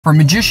For a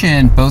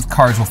magician, both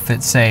cars will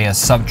fit, say, a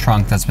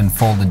sub-trunk that's been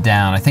folded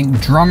down. I think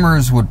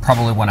drummers would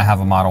probably want to have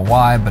a Model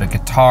Y, but a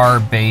guitar,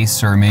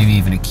 bass, or maybe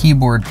even a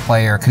keyboard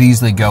player could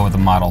easily go with a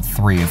Model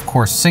 3. Of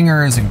course,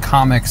 singers and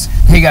comics.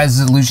 Hey guys,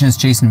 this is Illusionist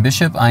Jason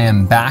Bishop. I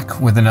am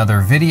back with another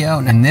video.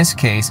 In this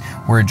case,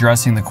 we're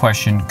addressing the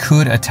question,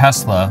 could a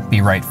Tesla be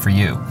right for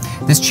you?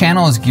 This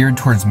channel is geared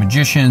towards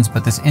magicians,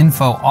 but this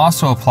info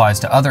also applies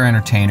to other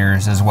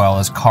entertainers as well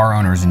as car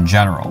owners in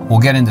general. We'll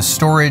get into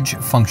storage,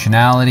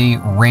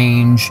 functionality,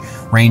 range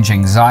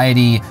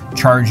anxiety,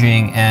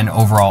 charging, and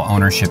overall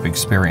ownership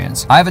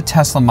experience. I have a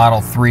Tesla Model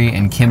 3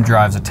 and Kim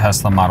drives a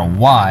Tesla Model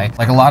Y.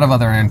 Like a lot of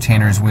other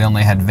entertainers, we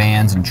only had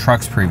vans and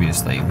trucks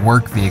previously.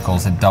 Work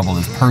vehicles had doubled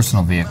as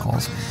personal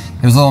vehicles.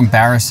 It was a little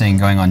embarrassing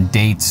going on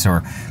dates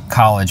or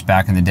college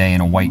back in the day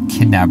in a white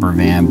kidnapper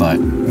van, but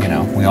you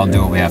know, we all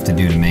do what we have to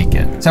do to make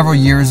it. Several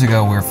years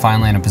ago, we were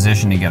finally in a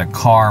position to get a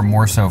car,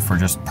 more so for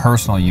just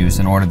personal use,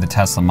 and ordered the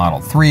Tesla Model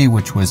 3,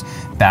 which was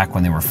back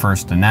when they were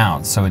first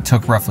announced. So it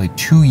took roughly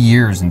 2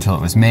 years until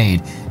it was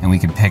made and we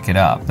could pick it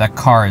up. That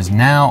car is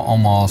now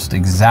almost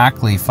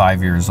exactly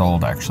 5 years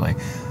old, actually.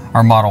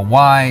 Our Model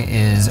Y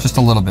is just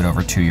a little bit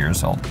over 2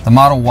 years old. The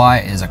Model Y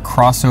is a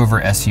crossover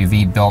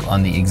SUV built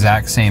on the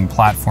exact same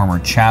platform or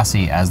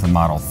chassis as the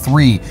Model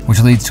 3,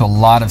 which leads to a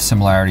lot of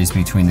similarities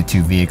between the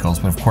two vehicles,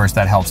 but of course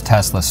that helps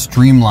Tesla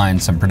streamline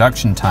some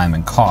production time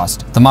and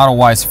cost. The Model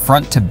Y's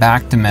front to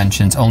back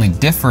dimensions only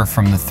differ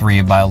from the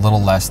 3 by a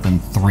little less than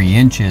 3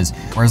 inches,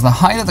 whereas the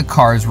height of the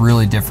cars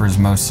really differs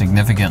most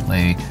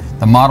significantly.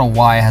 The Model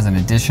Y has an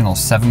additional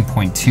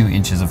 7.2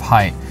 inches of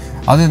height.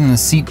 Other than the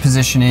seat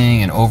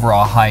positioning and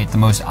overall height, the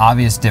most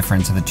obvious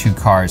difference of the two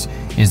cars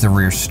is the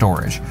rear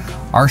storage.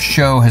 Our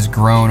show has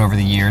grown over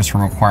the years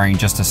from requiring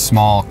just a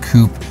small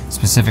coupe,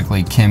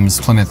 specifically Kim's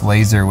Plymouth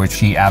Laser, which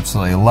she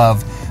absolutely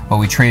loved, but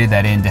we traded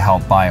that in to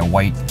help buy a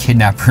white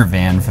kidnapper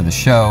van for the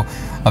show.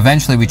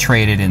 Eventually we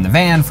traded in the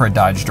van for a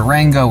Dodge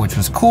Durango, which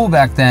was cool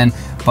back then,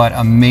 but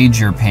a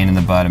major pain in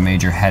the butt, a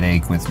major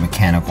headache with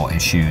mechanical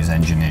issues,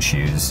 engine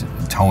issues,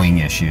 towing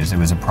issues. It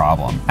was a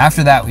problem.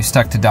 After that, we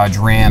stuck to Dodge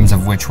Rams,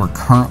 of which we're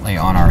currently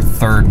on our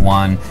third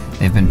one.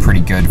 They've been pretty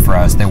good for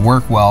us. They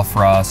work well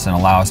for us and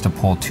allow us to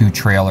pull 2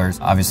 trailers,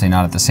 obviously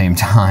not at the same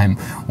time.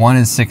 One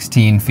is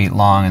 16 feet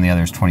long and the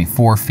other is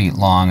 24 feet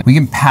long. We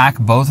can pack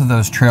both of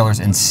those trailers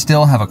and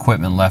still have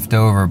equipment left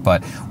over,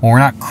 but when we're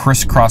not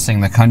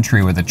crisscrossing the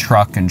country with a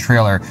truck and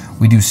trailer,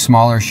 we do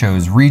smaller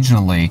shows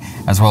regionally,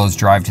 as well as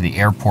drive to the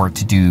airport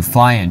to do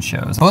fly-in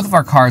shows. Both of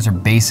our cars are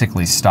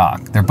basically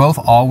stock. They're both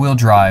all-wheel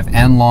drive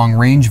and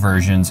long-range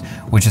versions,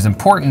 which is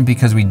important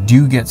because we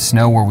do get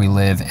snow where we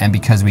live and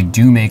because we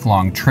do make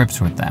long trips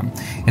with them.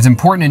 It's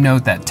important to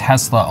note that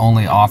Tesla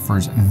only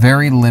offers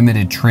very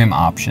limited trim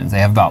options. They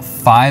have about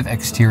 5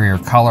 exterior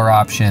color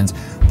options: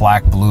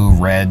 black, blue,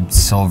 red,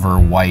 silver,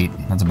 white,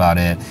 that's about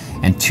it,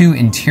 and 2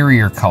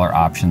 interior color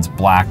options,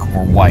 black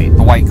or white.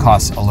 The white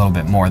costs a little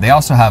bit more. They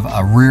also have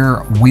a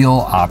rear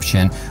wheel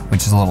option,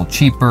 which is a little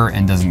cheaper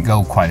and doesn't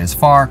go quite as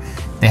far.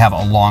 They have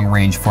a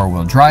long-range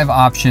 4-wheel drive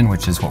option,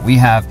 which is what we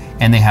have,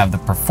 and they have the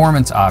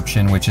performance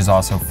option, which is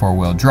also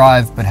 4-wheel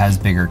drive, but has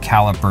bigger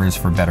calipers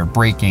for better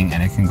braking,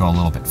 and it can go a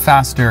little bit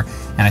faster,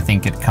 and I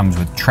think it comes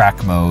with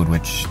track mode,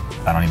 which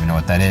I don't even know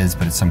what that is,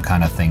 but it's some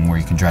kind of thing where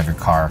you can drive your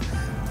car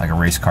like a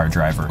race car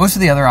driver. Most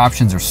of the other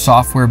options are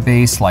software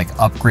based, like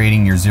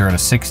upgrading your 0 to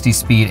 60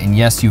 speed, and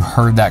yes, you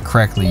heard that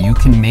correctly. You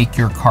can make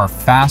your car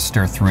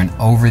faster through an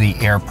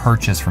over-the-air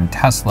purchase from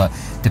Tesla,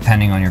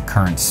 depending on your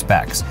current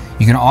specs.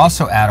 You can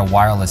also add a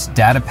wireless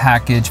data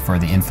package for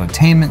the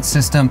infotainment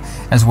system,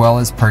 as well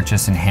as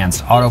purchase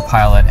enhanced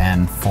autopilot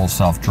and full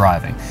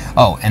self-driving.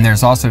 Oh, and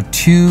there's also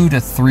 2 to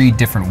 3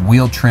 different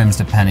wheel trims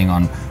depending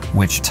on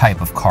which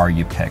type of car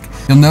you pick.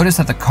 You'll notice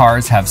that the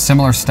cars have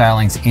similar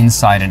stylings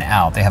inside and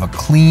out. They have a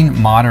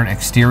clean, modern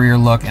exterior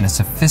look and a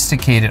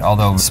sophisticated,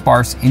 although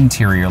sparse,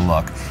 interior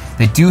look.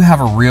 They do have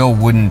a real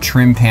wooden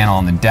trim panel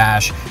on the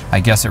dash.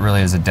 I guess it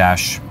really is a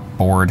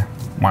dashboard.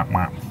 Wah,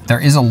 wah. There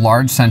is a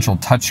large central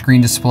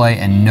touchscreen display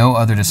and no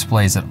other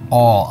displays at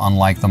all,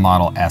 unlike the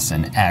Model S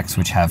and X,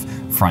 which have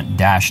front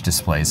dash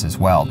displays as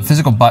well. The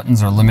physical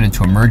buttons are limited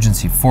to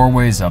emergency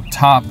 4-ways up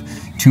top,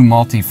 2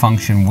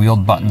 multi-function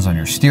wheeled buttons on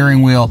your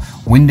steering wheel,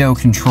 window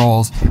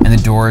controls, and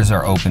the doors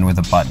are open with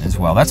a button as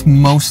well. That's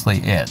mostly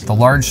it. The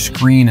large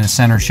screen in the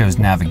center shows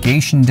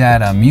navigation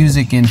data,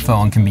 music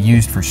info, and can be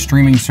used for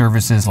streaming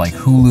services like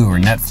Hulu or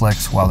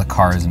Netflix while the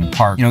car is in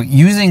park. You know,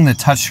 using the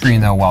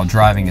touchscreen though while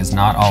driving is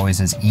not always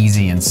as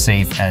easy and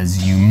safe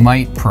as you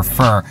might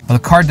prefer, but the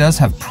car does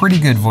have pretty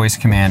good voice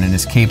command and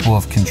is capable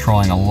of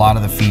controlling a lot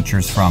of the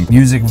features from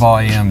music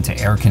volume to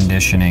air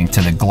conditioning to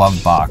the glove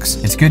box.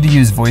 It's good to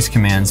use voice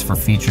commands for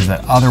features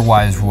that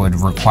otherwise would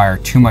require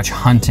too much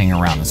hunting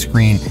around the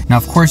screen. Now,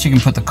 of course, you can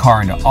put the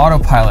car into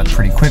autopilot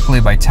pretty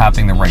quickly by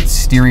tapping the right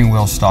steering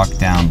wheel stalk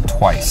down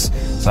twice.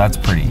 So that's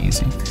pretty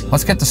easy.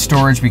 Let's get to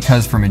storage,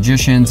 because for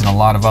magicians and a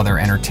lot of other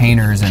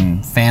entertainers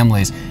and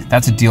families,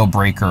 that's a deal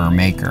breaker or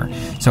maker.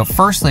 So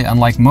firstly,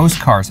 unlike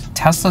most cars,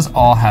 Teslas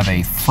all have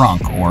a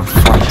frunk or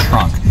front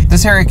trunk.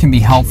 This area can be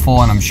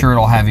helpful, and I'm sure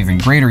it'll have even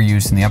greater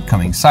use in the upcoming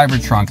forthcoming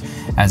Cybertruck,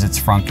 as its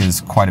frunk is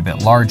quite a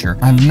bit larger.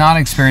 I've not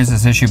experienced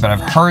this issue, but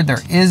I've heard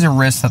there is a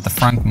risk that the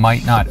frunk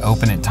might not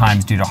open at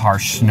times due to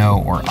harsh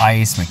snow or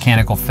ice,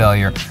 mechanical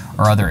failure,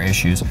 or other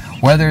issues.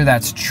 Whether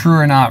that's true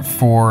or not,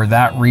 for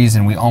that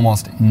reason, we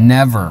almost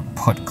never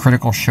put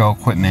critical show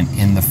equipment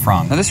in the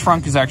frunk. Now, this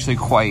frunk is actually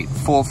quite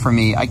full for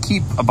me. I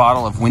keep a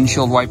bottle of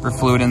windshield wiper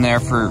fluid in there.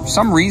 For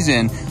some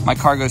reason, my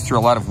car goes through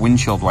a lot of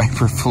windshield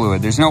wiper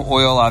fluid. There's no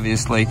oil,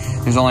 obviously.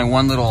 There's only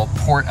one little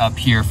port up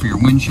here for your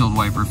windshield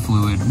wiper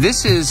fluid.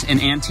 This is an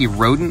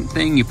anti-rodent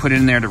thing. You put it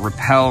in there to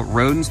repel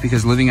rodents,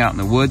 because living out in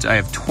the woods, I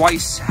have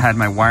twice had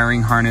my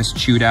wiring harness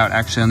chewed out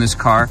actually on this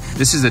car.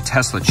 This is a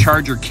Tesla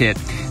charger kit.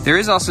 There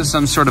is also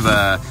some sort of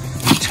a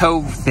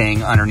tow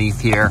thing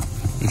underneath here.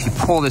 If you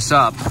pull this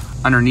up,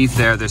 underneath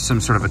there's some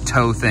sort of a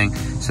tow thing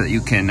so that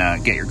you can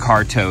get your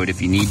car towed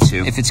if you need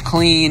to. If it's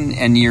clean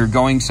and you're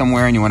going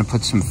somewhere and you want to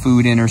put some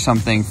food in or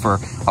something for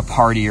a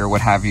party or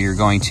what have you you're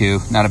going to,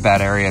 not a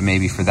bad area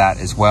maybe for that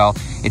as well.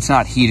 It's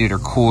not heated or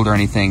cooled or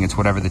anything. It's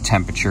whatever the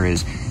temperature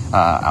is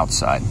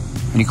outside.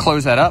 When you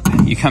close that up,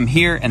 you come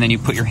here and then you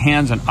put your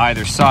hands on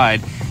either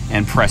side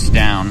and press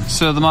down.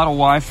 So the Model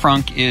Y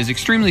frunk is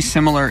extremely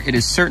similar. It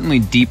is certainly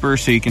deeper,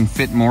 so you can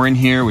fit more in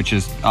here, which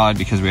is odd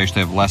because we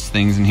actually have less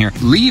things in here.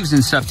 Leaves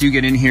and stuff do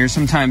get in here.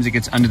 Sometimes it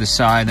gets under the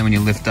side, then when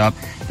you lift up,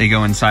 they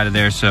go inside of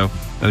there, so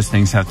those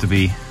things have to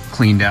be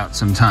cleaned out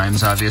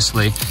sometimes,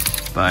 obviously.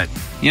 But,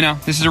 you know,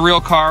 this is a real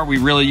car. We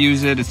really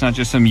use it. It's not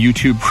just some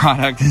YouTube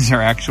product. This is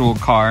our actual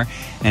car.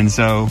 And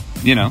so,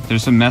 you know,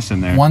 there's some mess in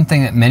there. One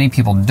thing that many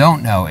people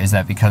don't know is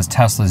that because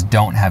Teslas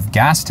don't have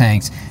gas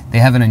tanks, they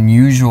have an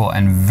unusual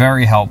and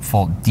very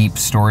helpful deep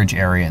storage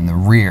area in the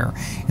rear.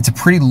 It's a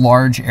pretty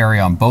large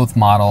area on both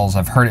models.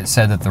 I've heard it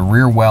said that the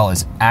rear well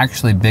is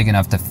actually big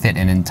enough to fit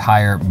an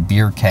entire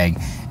beer keg.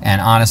 And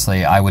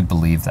honestly, I would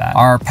believe that.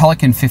 Our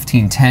Pelican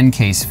 1510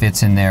 case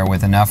fits in there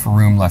with enough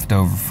room left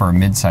over for a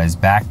mid-sized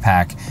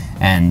backpack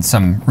and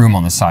some room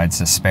on the sides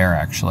to spare,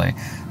 actually.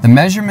 The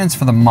measurements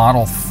for the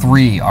Model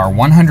 3 are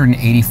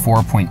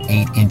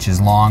 184.8 inches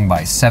long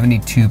by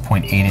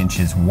 72.8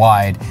 inches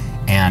wide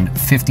and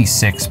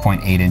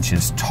 56.8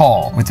 inches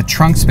tall, with the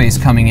trunk space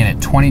coming in at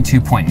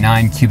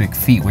 22.9 cubic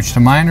feet, which to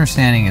my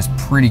understanding is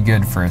pretty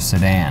good for a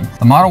sedan.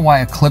 The Model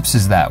Y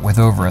eclipses that with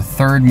over a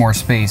third more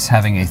space,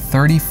 having a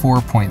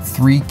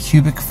 34.3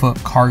 cubic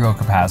foot cargo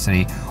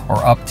capacity,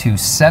 or up to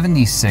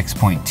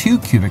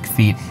 76.2 cubic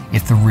feet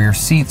if the rear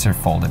seats are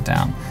folded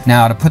down.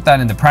 Now, to put that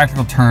into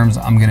practical terms,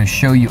 I'm going to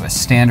show you a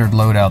standard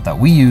loadout that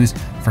we use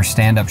for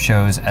stand-up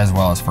shows as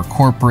well as for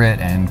corporate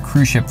and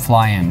cruise ship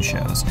fly-in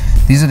shows.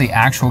 These are the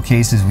actual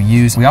cases we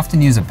use. We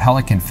often use a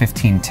Pelican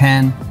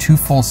 1510, 2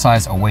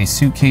 full-size away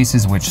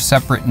suitcases, which,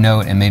 separate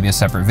note and maybe a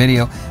separate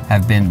video,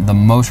 have been the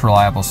most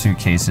reliable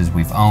suitcases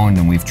we've owned,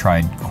 and we've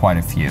tried quite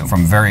a few.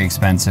 From very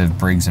expensive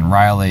Briggs &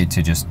 Riley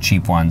to just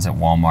cheap ones at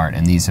Walmart,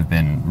 and these have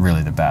been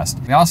really the best.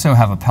 We also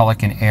have a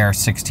Pelican Air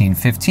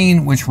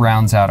 1615, which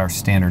rounds out our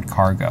standard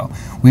cargo.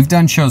 We've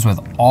done shows with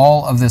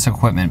all of this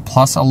equipment,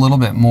 plus a little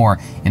bit more,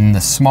 in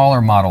the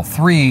smaller Model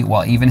 3,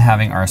 while even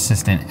having our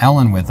assistant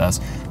Ellen with us.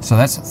 So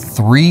that's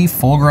 3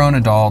 full-grown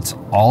adults,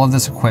 all of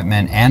this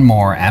equipment and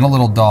more, and a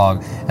little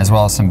dog, as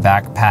well as some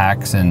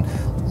backpacks and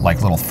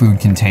like little food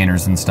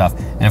containers and stuff.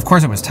 And of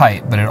course it was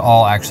tight, but it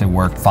all actually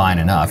worked fine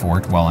enough. It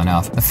worked well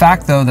enough. The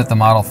fact though that the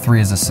Model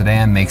 3 is a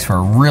sedan makes for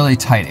a really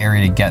tight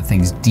area to get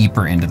things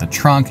deeper into the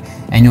trunk,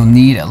 and you'll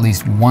need at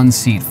least one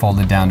seat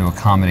folded down to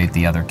accommodate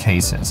the other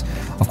cases.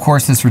 Of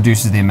course, this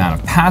reduces the amount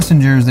of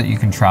passengers that you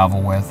can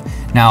travel with.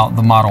 Now,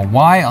 the Model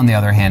Y, on the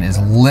other hand, is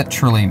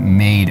literally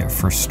made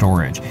for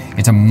storage.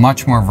 It's a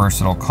much more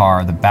versatile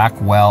car. The back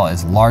well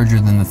is larger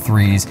than the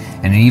 3's,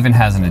 and it even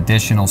has an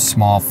additional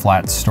small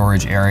flat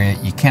storage area.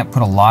 You can't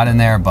put a lot in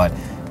there, but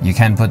you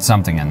can put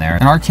something in there.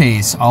 In our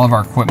case, all of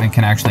our equipment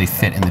can actually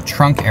fit in the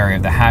trunk area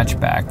of the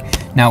hatchback.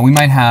 Now, we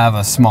might have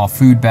a small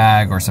food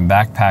bag or some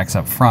backpacks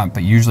up front,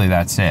 but usually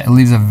that's it. It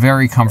leaves a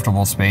very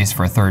comfortable space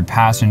for a third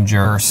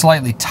passenger, or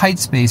slightly tight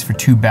space for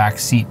 2 back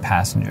seat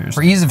passengers.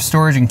 For ease of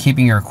storage and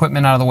keeping your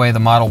equipment out of the way, the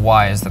Model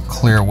Y is the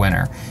clear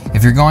winner.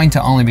 If you're going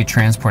to only be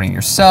transporting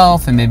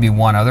yourself and maybe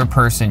one other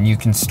person, you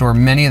can store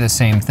many of the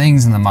same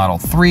things in the Model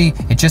 3.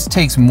 It just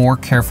takes more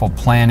careful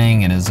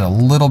planning and is a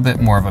little bit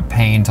more of a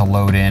pain to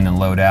load in and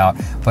load out,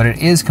 but it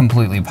is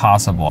completely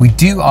possible. We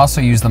do also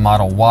use the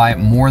Model Y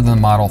more than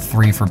the Model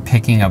 3 for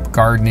picking up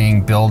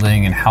gardening,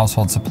 building, and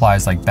household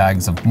supplies like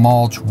bags of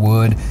mulch,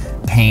 wood,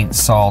 paint,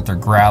 salt, or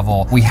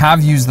gravel. We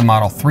have used the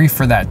Model 3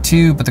 for that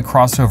too, but the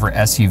crossover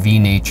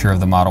SUV nature of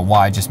the Model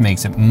Y just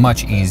makes it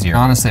much easier.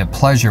 Honestly, a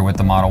pleasure with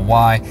the Model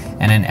Y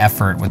and an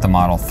effort with the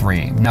Model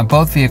 3. Now,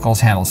 both vehicles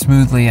handle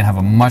smoothly and have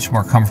a much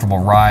more comfortable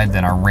ride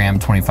than our Ram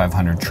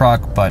 2500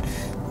 truck, but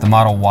the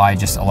Model Y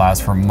just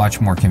allows for much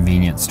more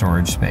convenient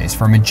storage space.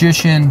 For a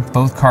magician,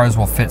 both cars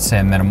will fit, say,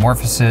 a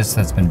Metamorphosis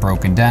that's been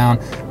broken down,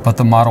 but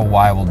the Model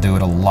Y will do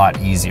it a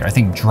lot easier. I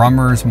think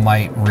drummers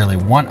might really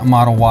want a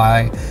Model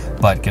Y,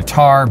 but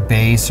guitar,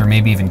 bass, or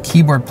maybe even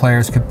keyboard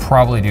players could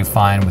probably do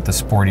fine with the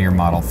sportier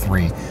Model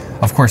 3.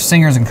 Of course,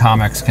 singers and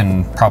comics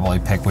can probably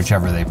pick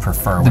whichever they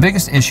prefer. The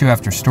biggest issue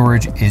after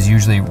storage is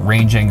usually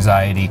range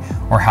anxiety,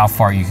 or how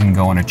far you can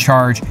go on a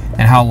charge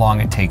and how long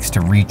it takes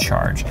to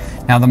recharge.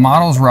 Now, the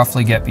models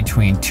roughly get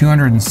between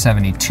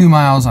 272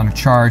 miles on a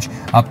charge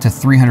up to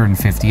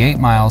 358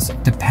 miles,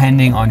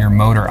 depending on your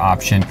motor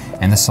option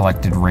and the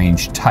selected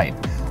range type.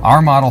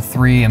 Our Model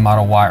 3 and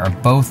Model Y are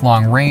both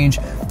long range,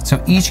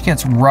 so each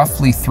gets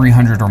roughly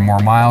 300 or more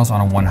miles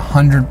on a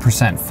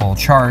 100% full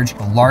charge,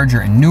 the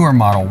larger and newer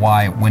Model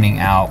Y winning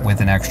out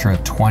with an extra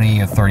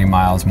 20 or 30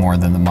 miles more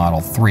than the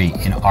Model 3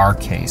 in our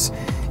case.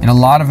 In a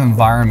lot of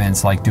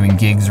environments, like doing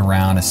gigs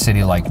around a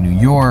city like New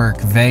York,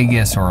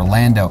 Vegas, or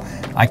Orlando,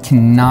 I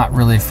cannot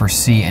really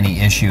foresee any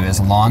issue as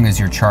long as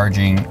you're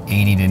charging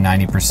 80 to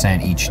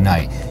 90% each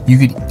night. You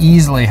could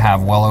easily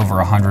have well over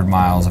 100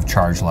 miles of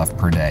charge left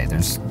per day.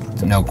 There's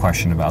no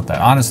question about that.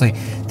 Honestly,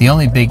 the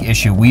only big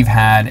issue we've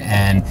had,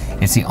 and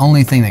it's the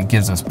only thing that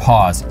gives us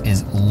pause,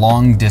 is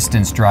long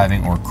distance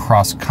driving or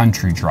cross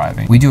country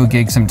driving. We do a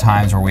gig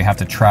sometimes where we have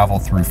to travel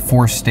through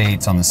 4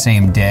 states on the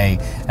same day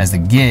as the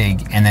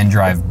gig and then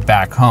drive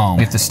back home.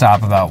 We have to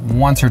stop about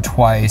once or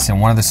twice,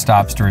 and one of the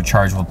stops to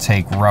recharge will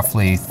take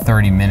roughly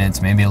 30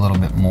 minutes, maybe a little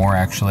bit more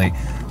actually.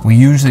 We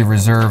usually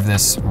reserve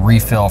this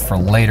refill for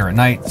later at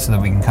night so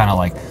that we can kind of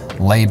like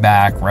lay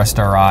back, rest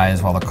our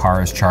eyes while the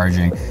car is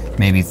charging,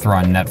 maybe throw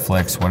on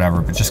Netflix,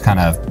 whatever, but just kind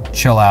of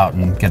chill out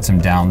and get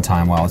some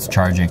downtime while it's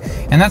charging.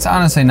 And that's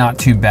honestly not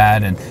too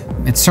bad, and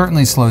it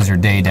certainly slows your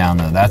day down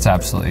though, that's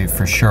absolutely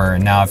for sure.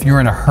 Now, if you're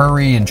in a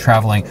hurry and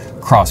traveling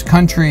cross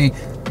country,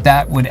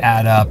 that would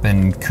add up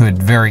and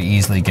could very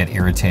easily get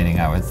irritating,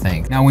 I would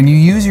think. Now, when you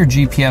use your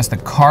GPS, the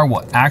car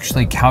will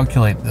actually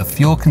calculate the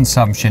fuel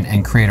consumption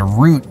and create a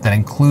route that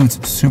includes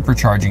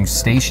supercharging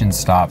station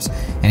stops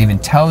and even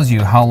tells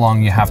you how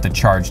long you have to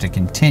charge to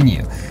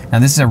continue. Now,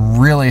 this is a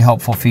really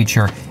helpful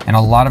feature, and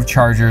a lot of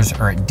chargers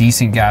are at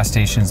decent gas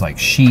stations like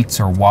Sheetz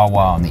or Wawa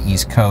on the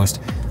East Coast.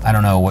 I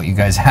don't know what you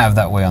guys have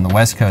that way on the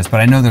West Coast,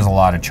 but I know there's a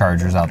lot of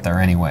chargers out there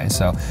anyway.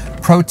 So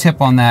pro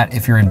tip on that,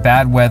 if you're in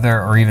bad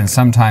weather, or even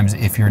sometimes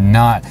if you're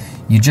not,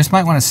 you just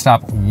might want to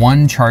stop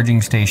one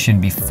charging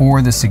station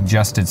before the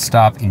suggested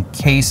stop in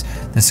case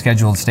the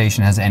scheduled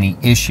station has any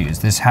issues.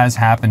 This has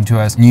happened to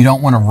us, and you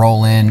don't want to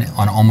roll in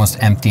on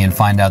almost empty and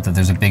find out that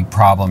there's a big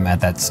problem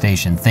at that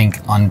station. Think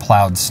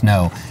unplowed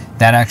snow.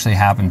 That actually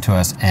happened to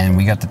us, and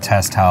we got to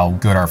test how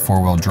good our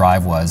 4-wheel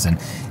drive was, and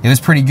it was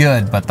pretty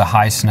good, but the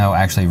high snow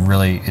actually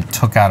it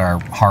took out our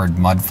hard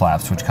mud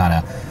flaps, which kind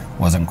of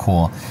wasn't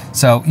cool.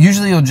 So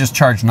usually you'll just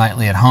charge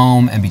nightly at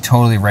home and be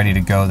totally ready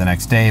to go the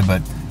next day,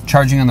 but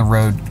charging on the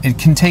road, it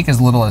can take as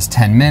little as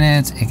 10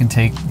 minutes, it can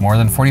take more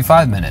than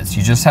 45 minutes.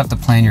 You just have to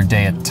plan your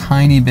day a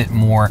tiny bit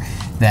more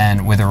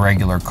than with a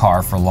regular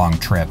car for long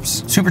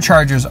trips.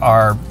 Superchargers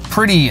are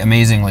pretty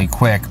amazingly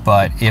quick,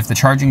 but if the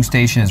charging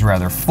station is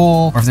rather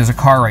full, or if there's a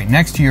car right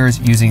next to yours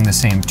using the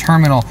same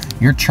terminal,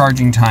 your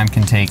charging time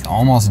can take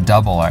almost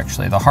double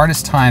actually. The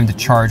hardest time to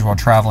charge while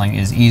traveling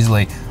is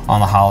easily on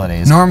the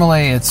holidays.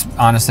 Normally, it's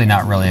honestly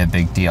not really a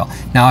big deal.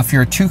 Now, if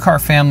you're a 2-car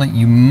family,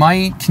 you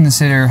might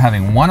consider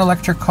having one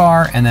electric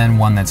car and then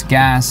one that's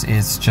gas.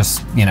 It's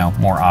just, you know,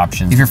 more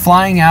options. If you're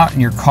flying out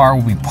and your car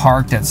will be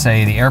parked at,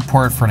 say, the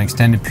airport for an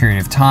extended period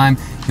of time,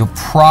 you'll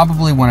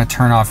probably want to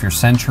turn off your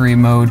Sentry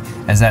mode,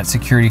 as that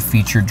security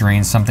feature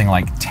drains something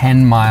like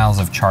 10 miles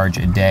of charge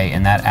a day,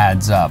 and that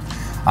adds up.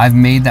 I've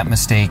made that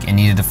mistake and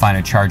needed to find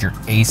a charger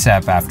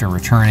ASAP after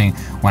returning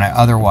when I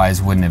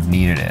otherwise wouldn't have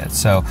needed it.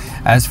 So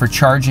as for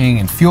charging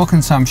and fuel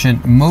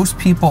consumption, most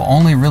people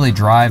only really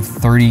drive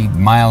 30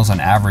 miles on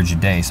average a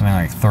day, something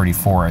like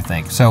 34, I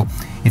think. So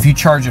if you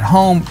charge at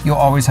home, you'll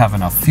always have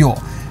enough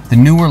fuel. The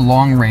newer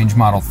long-range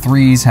Model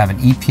 3s have an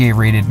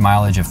EPA-rated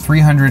mileage of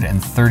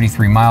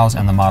 333 miles,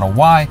 and the Model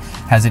Y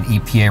has an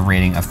EPA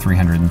rating of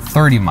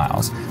 330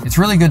 miles. It's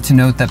really good to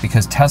note that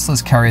because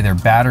Teslas carry their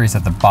batteries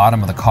at the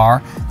bottom of the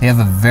car, they have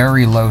a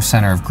very low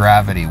center of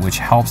gravity, which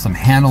helps them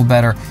handle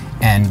better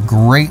and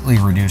greatly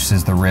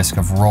reduces the risk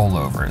of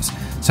rollovers.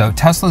 So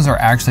Teslas are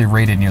actually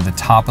rated near the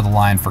top of the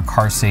line for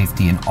car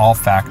safety in all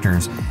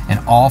factors, and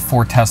all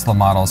 4 Tesla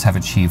models have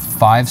achieved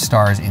 5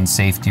 stars in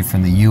safety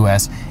from the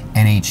US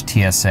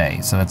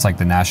NHTSA. So that's like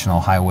the National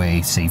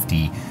Highway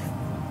Safety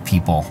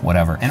people,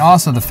 whatever. And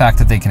also the fact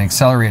that they can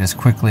accelerate as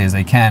quickly as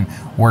they can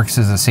works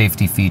as a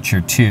safety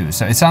feature too.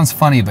 So it sounds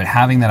funny, but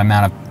having that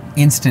amount of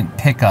instant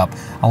pickup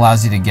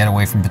allows you to get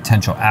away from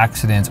potential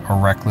accidents or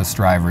reckless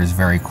drivers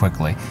very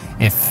quickly.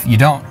 If you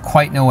don't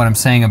quite know what I'm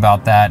saying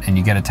about that and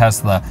you get a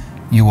Tesla,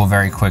 you will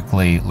very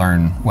quickly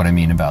learn what I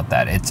mean about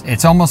that.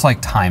 It's almost like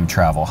time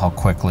travel, how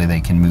quickly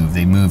they can move.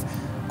 They move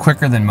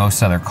quicker than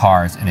most other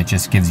cars, and it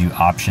just gives you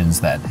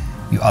options that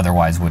you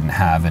otherwise wouldn't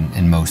have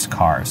in most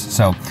cars.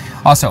 So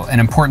also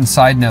an important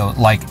side note,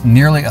 like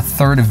nearly a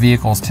third of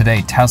vehicles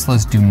today,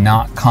 Teslas do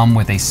not come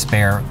with a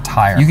spare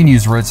tire. You can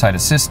use roadside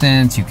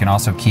assistance, you can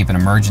also keep an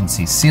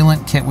emergency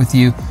sealant kit with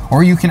you,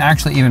 or you can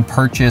actually even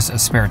purchase a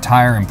spare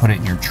tire and put it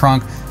in your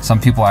trunk. Some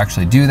people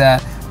actually do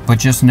that. but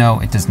just know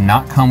it does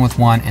not come with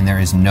one and there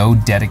is no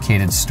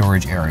dedicated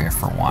storage area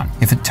for one.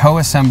 If a tow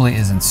assembly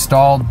is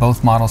installed,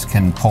 both models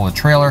can pull a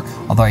trailer,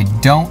 although I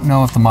don't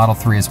know if the Model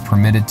 3 is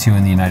permitted to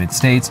in the United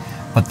States,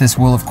 but this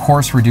will of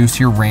course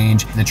reduce your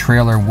range. The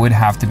trailer would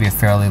have to be a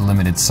fairly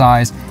limited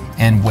size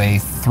and weigh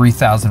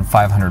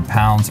 3,500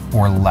 pounds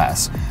or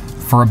less.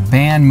 For a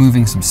band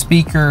moving some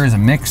speakers, a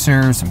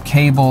mixer, some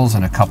cables,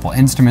 and a couple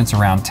instruments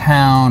around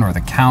town or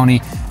the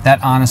county,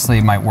 that honestly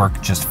might work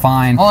just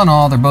fine. All in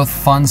all, they're both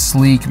fun,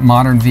 sleek,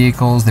 modern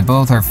vehicles. They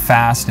both are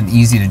fast and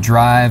easy to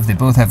drive. They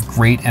both have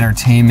great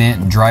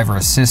entertainment and driver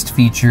assist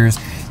features.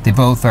 They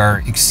both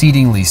are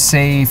exceedingly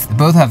safe. They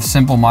both have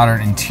simple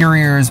modern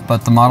interiors,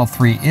 but the Model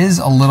 3 is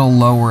a little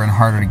lower and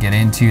harder to get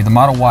into. The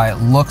Model Y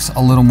looks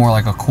a little more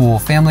like a cool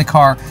family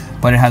car,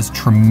 but it has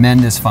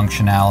tremendous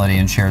functionality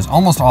and shares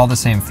almost all the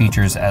same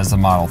features as the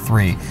Model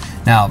 3.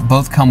 Now,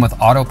 both come with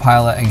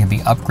autopilot and can be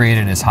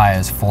upgraded as high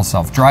as full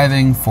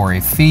self-driving for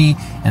a fee,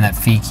 and that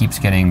fee keeps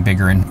getting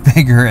bigger and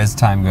bigger as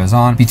time goes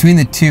on. Between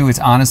the two, it's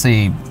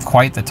honestly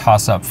quite the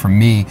toss-up for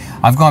me.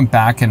 I've gone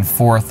back and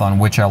forth on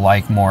which I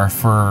like more.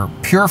 For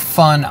pure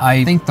fun,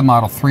 I think the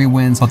Model 3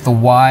 wins, but the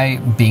Y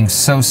being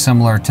so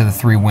similar to the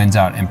 3 wins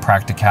out in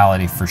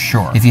practicality for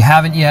sure. If you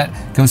haven't yet,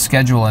 go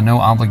schedule a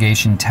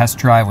no-obligation test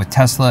drive with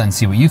Tesla and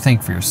see what you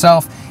think for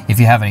yourself. If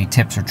you have any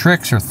tips or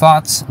tricks or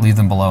thoughts, leave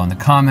them below in the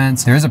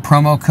comments. There is a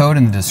promo code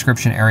in the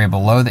description area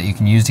below that you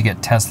can use to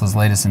get Tesla's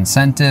latest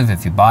incentive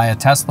if you buy a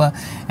Tesla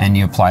and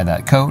you apply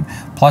that code.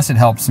 Plus, it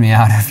helps me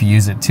out if you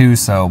use it too,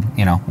 so,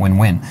 you know,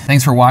 win-win.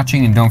 Thanks for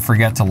watching, and don't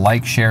forget to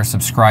like, share,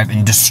 subscribe,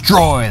 and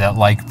destroy that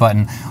like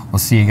button. We'll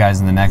see you guys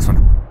in the next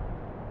one.